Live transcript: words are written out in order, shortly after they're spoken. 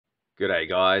G'day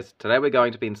guys, today we're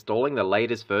going to be installing the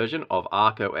latest version of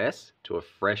ArkOS to a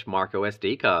fresh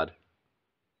MicroSD card.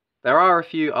 There are a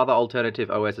few other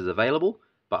alternative OSs available,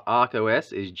 but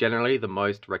ArkOS is generally the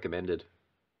most recommended.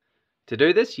 To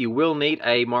do this, you will need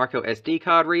a MicroSD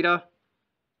card reader.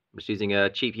 I'm just using a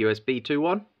cheap USB 2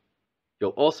 one. You'll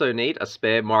also need a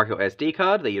spare MicroSD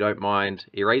card that you don't mind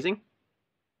erasing,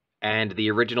 and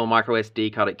the original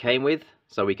MicroSD card it came with,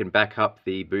 so we can back up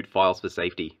the boot files for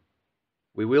safety.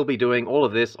 We will be doing all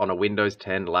of this on a Windows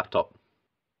 10 laptop.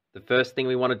 The first thing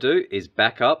we want to do is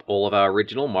back up all of our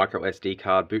original MicroSD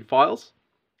card boot files.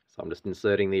 So I'm just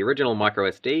inserting the original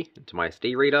MicroSD into my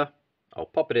SD reader. I'll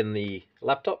pop it in the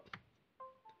laptop.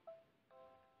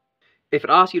 If it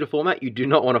asks you to format, you do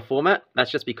not want to format.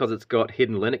 That's just because it's got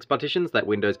hidden Linux partitions that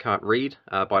Windows can't read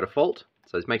by default.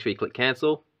 So just make sure you click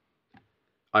cancel.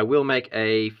 I will make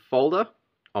a folder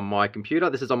on my computer.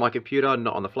 This is on my computer,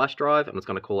 not on the flash drive. I'm just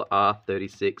going to call it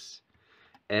R36S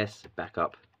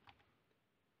backup.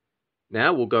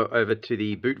 Now we'll go over to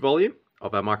the boot volume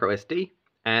of our microSD,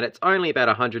 and it's only about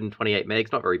 128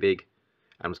 megs, not very big.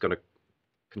 I'm just going to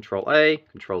Control A,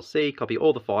 Control C, copy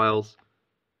all the files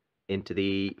into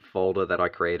the folder that I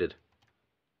created.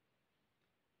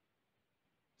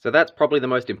 So that's probably the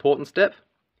most important step.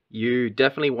 You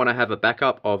definitely want to have a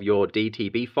backup of your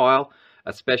DTB file,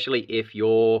 especially if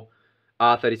your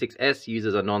R36S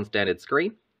uses a non-standard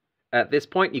screen. At this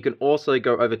point, you can also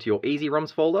go over to your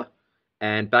EasyROMs folder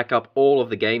and back up all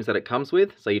of the games that it comes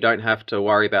with, so you don't have to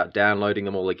worry about downloading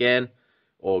them all again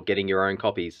or getting your own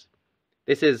copies.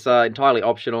 This is entirely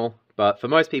optional, but for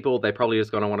most people, they're probably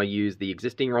just going to want to use the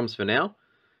existing ROMs for now,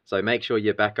 so make sure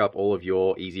you back up all of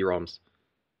your EasyROMs.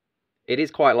 It is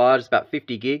quite large, it's about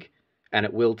 50 gig, and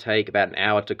it will take about an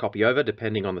hour to copy over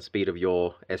depending on the speed of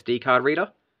your SD card reader,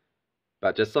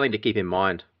 but just something to keep in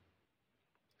mind.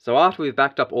 So after we've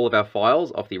backed up all of our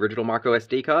files off the original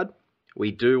microSD card,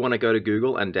 we do want to go to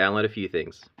Google and download a few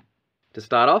things. To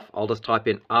start off, I'll just type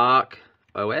in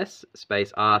ArkOS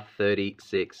space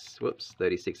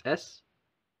R36S,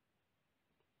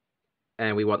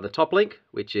 and we want the top link,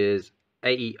 which is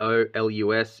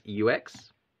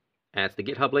AEOLUS-UX, and it's the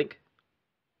GitHub link.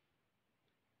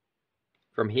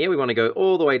 From here, we want to go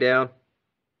all the way down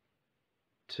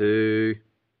to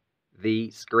the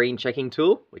screen checking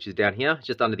tool, which is down here,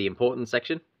 just under the important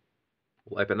section.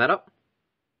 We'll open that up.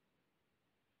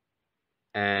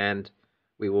 And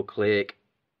we will click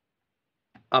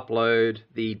upload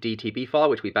the DTB file,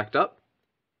 which we backed up.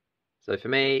 So for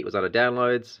me, it was under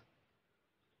downloads,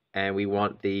 and we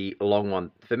want the long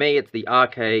one. For me, it's the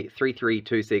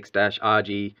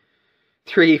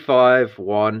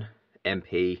RK3326-RG351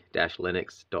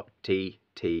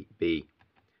 mp-linux.ttb.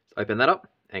 So open that up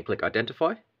and click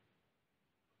identify.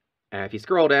 And if you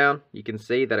scroll down, you can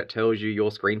see that it tells you your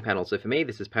screen panel. So for me,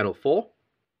 this is panel 4.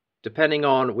 Depending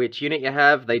on which unit you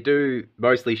have, they do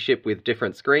mostly ship with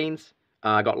different screens.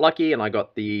 I got lucky and I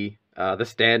got the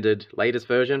standard latest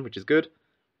version, which is good.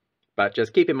 But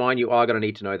just keep in mind you are going to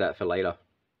need to know that for later.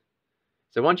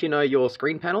 So once you know your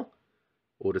screen panel,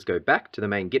 we'll just go back to the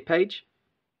main Git page.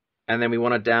 And then we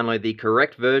want to download the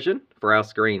correct version for our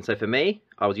screen. So for me,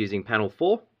 I was using panel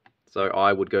 4. So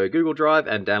I would go Google Drive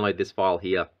and download this file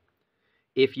here.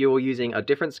 If you're using a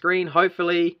different screen,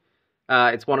 hopefully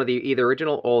it's one of the either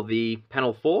original or the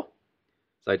panel 4.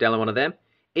 So download one of them.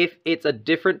 If it's a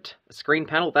different screen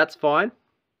panel, that's fine.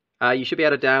 You should be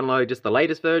able to download just the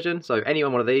latest version. So any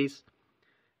one of these,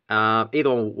 either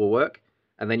one will work.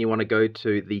 And then you want to go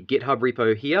to the GitHub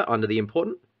repo here under the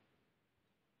important.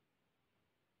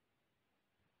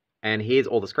 And here's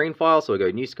all the screen files, so we'll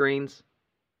go new screens.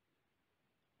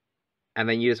 And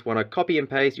then you just want to copy and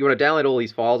paste. You want to download all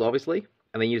these files, obviously.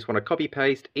 And then you just want to copy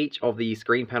paste each of the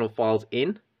screen panel files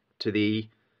in to the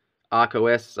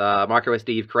ArkOS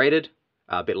microSD you've created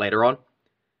a bit later on.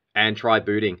 And try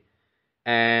booting.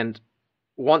 And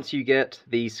once you get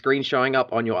the screen showing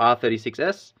up on your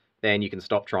R36S, then you can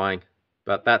stop trying.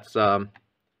 But that's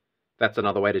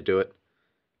another way to do it.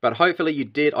 But hopefully you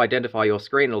did identify your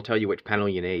screen. It'll tell you which panel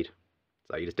you need.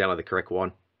 So you just download the correct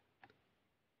one.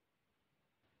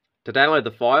 To download the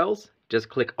files, just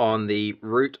click on the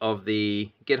root of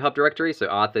the GitHub directory. So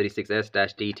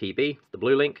R36S-DTB, the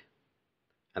blue link.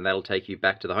 And that'll take you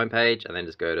back to the home page. And then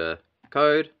just go to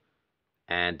code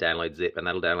and download zip. And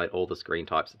that'll download all the screen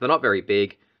types. They're not very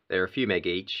big. They're a few meg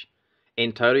each.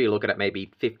 In total, you're looking at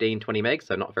maybe 15, 20 megs.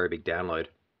 So not a very big download.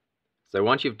 So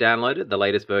once you've downloaded the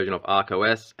latest version of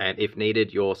ArkOS, and if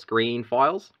needed, your screen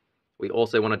files, we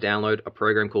also want to download a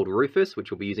program called Rufus,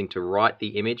 which we'll be using to write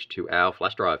the image to our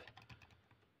flash drive.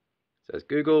 So it's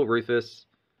Google, Rufus,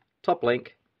 top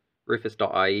link,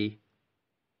 rufus.ie,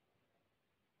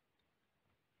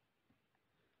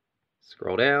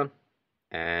 Scroll down,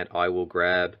 and I will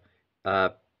grab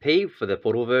P for the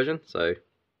portable version, so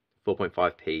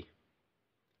 4.5p. It's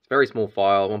a very small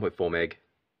file, 1.4 meg.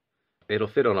 It'll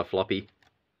fit on a floppy.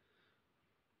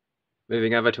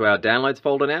 Moving over to our downloads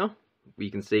folder now,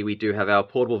 you can see we do have our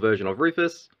portable version of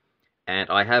Rufus, and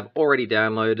I have already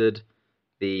downloaded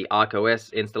the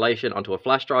ArkOS installation onto a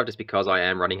flash drive just because I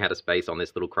am running out of space on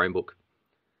this little Chromebook.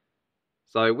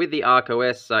 So with the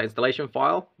ArkOS installation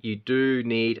file, you do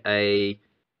need a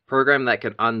program that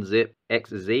can unzip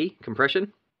XZ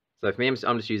compression. So for me, I'm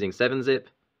just using 7-zip.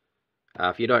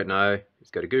 If you don't know,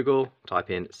 just go to Google, type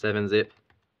in 7-zip,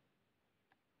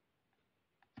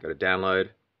 go to download,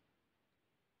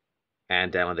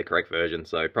 and download the correct version.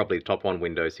 So probably the top one,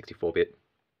 Windows 64-bit.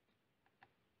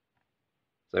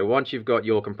 So once you've got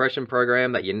your compression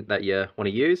program that you want to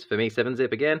use, for me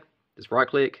 7-zip again, just right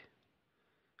click,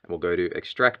 and we'll go to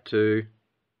extract to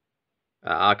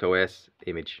ArkOS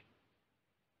image.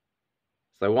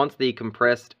 So once the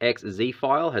compressed XZ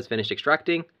file has finished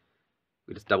extracting,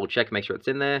 we just double check, make sure it's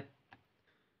in there.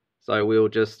 So we'll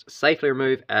just safely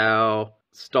remove our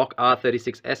stock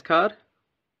R36S card.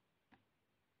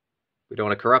 We don't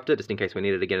want to corrupt it, just in case we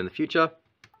need it again in the future.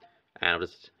 And I've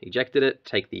just ejected it,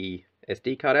 take the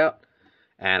SD card out,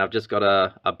 and I've just got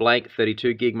a blank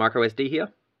 32 gig MicroSD here,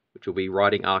 which will be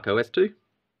writing ArkOS to.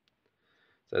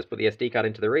 So let's put the SD card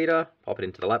into the reader, pop it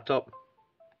into the laptop.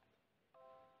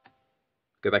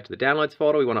 Go back to the downloads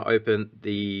folder, we want to open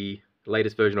the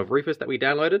latest version of Rufus that we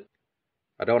downloaded.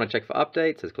 I don't want to check for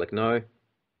updates, just click no.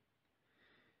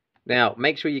 Now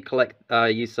make sure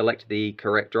you select the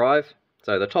correct drive.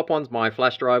 So the top one's my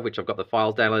flash drive, which I've got the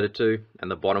files downloaded to, and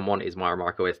the bottom one is my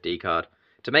MicroSD card.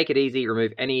 To make it easy,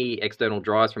 remove any external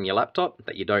drives from your laptop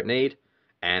that you don't need,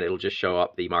 and it'll just show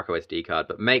up the MicroSD card.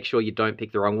 But make sure you don't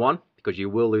pick the wrong one, because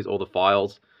you will lose all the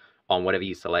files on whatever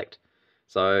you select.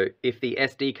 So if the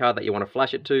SD card that you want to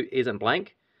flash it to isn't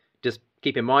blank, just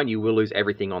keep in mind you will lose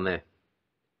everything on there.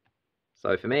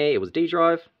 So for me, it was D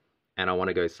drive, and I want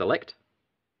to go select.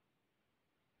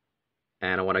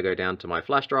 And I want to go down to my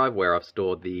flash drive where I've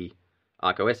stored the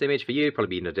ArkOS image. For you, probably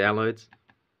be in the downloads.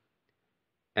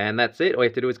 And that's it. All you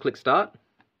have to do is click start.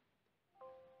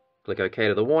 Click OK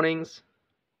to the warnings.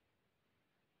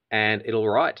 And it'll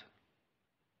write.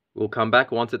 We'll come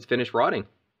back once it's finished writing.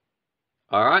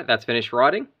 Alright, that's finished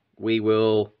writing. We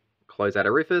will close out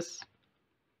of Rufus.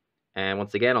 And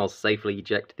once again, I'll safely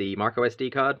eject the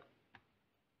MicroSD card.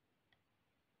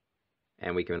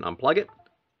 And we can unplug it.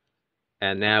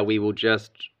 And now we will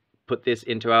just put this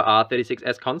into our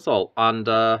R36S console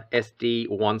under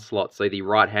SD1 slot, so the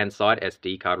right-hand side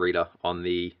SD card reader on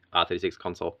the R36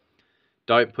 console.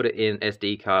 Don't put it in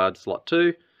SD card slot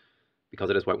 2,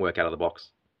 because it just won't work out of the box.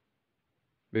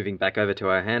 Moving back over to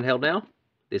our handheld now.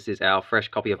 This is our fresh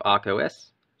copy of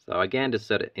ArkOS. So again,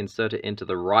 just insert it into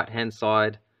the right-hand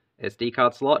side SD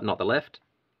card slot, not the left,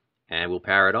 and we'll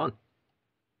power it on.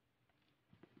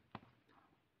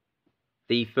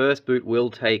 The first boot will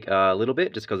take a little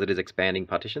bit, just because it is expanding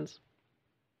partitions.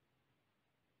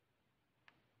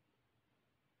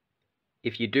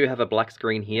 If you do have a black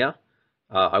screen here,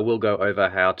 I will go over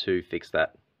how to fix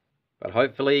that. But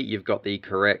hopefully you've got the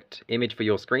correct image for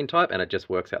your screen type, and it just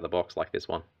works out the box like this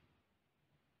one.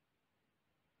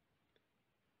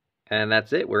 And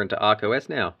that's it, we're into ArkOS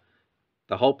now.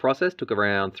 The whole process took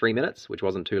around 3 minutes, which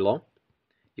wasn't too long.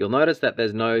 You'll notice that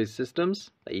there's no systems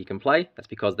that you can play. That's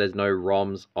because there's no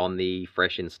ROMs on the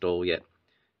fresh install yet.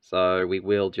 So we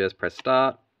will just press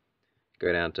start,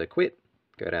 go down to quit,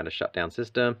 go down to shut down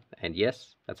system, and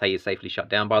yes, that's how you safely shut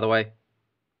down, by the way.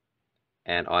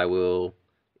 And I will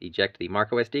eject the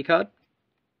MicroSD card.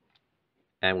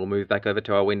 And we'll move back over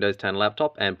to our Windows 10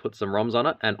 laptop and put some ROMs on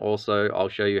it. And also I'll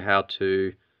show you how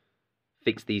to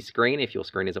fix the screen if your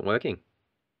screen isn't working.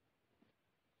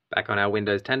 Back on our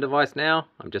Windows 10 device now,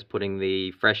 I'm just putting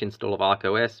the fresh install of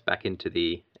ArkOS back into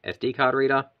the SD card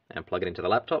reader and plug it into the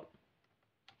laptop.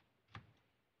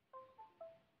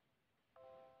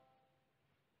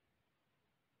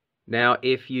 Now,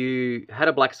 if you had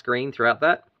a black screen throughout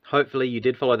that, hopefully you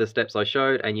did follow the steps I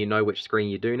showed and you know which screen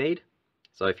you do need.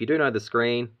 So if you do know the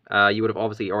screen, you would have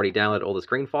obviously already downloaded all the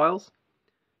screen files.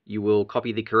 You will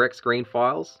copy the correct screen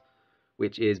files,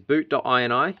 which is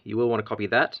boot.ini. You will want to copy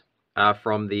that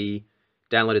from the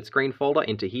downloaded screen folder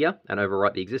into here and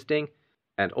overwrite the existing,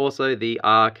 and also the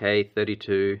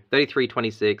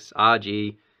RK3326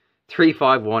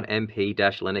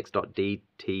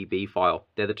 RG351mp-linux.dtb file.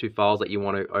 They're the two files that you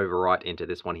want to overwrite into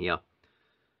this one here.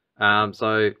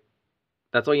 So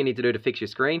that's all you need to do to fix your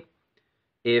screen.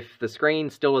 If the screen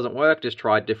still doesn't work, just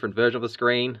try a different version of the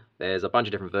screen. There's a bunch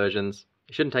of different versions.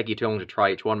 It shouldn't take you too long to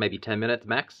try each one, maybe 10 minutes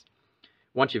max.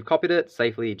 Once you've copied it,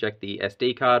 safely eject the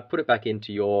SD card, put it back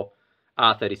into your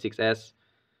R36S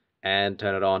and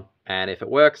turn it on. And if it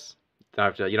works, you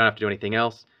don't have to do anything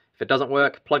else. If it doesn't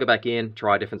work, plug it back in,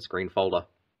 try a different screen folder.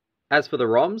 As for the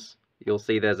ROMs, you'll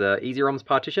see there's a EasyROMs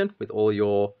partition with all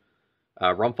your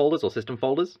ROM folders or system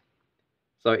folders.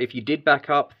 So if you did back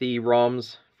up the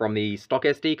ROMs from the stock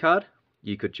SD card,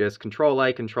 you could just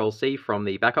Control-A, Control-C from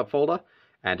the backup folder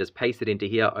and just paste it into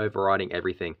here, overriding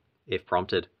everything if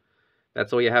prompted.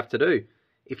 That's all you have to do.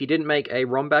 If you didn't make a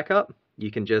ROM backup,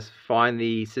 you can just find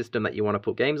the system that you want to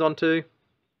put games onto,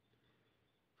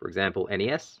 for example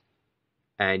NES,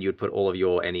 and you'd put all of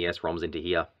your NES ROMs into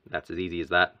here. That's as easy as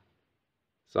that.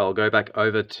 So I'll go back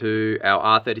over to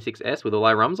our R36S with all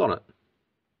our ROMs on it.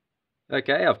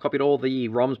 Okay, I've copied all the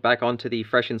ROMs back onto the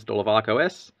fresh install of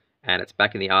ArkOS, and it's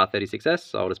back in the R36S,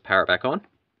 so I'll just power it back on.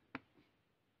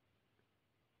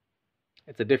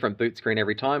 It's a different boot screen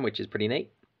every time, which is pretty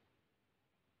neat.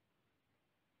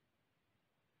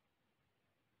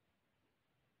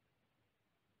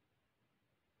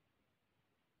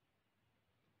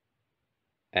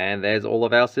 And there's all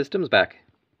of our systems back.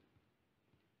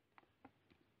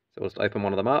 So we'll just open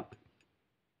one of them up.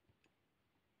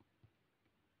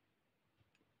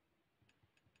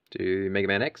 Do Mega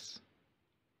Man X.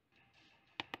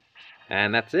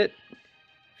 And that's it.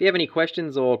 If you have any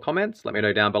questions or comments, let me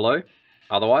know down below.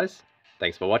 Otherwise,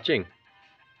 thanks for watching.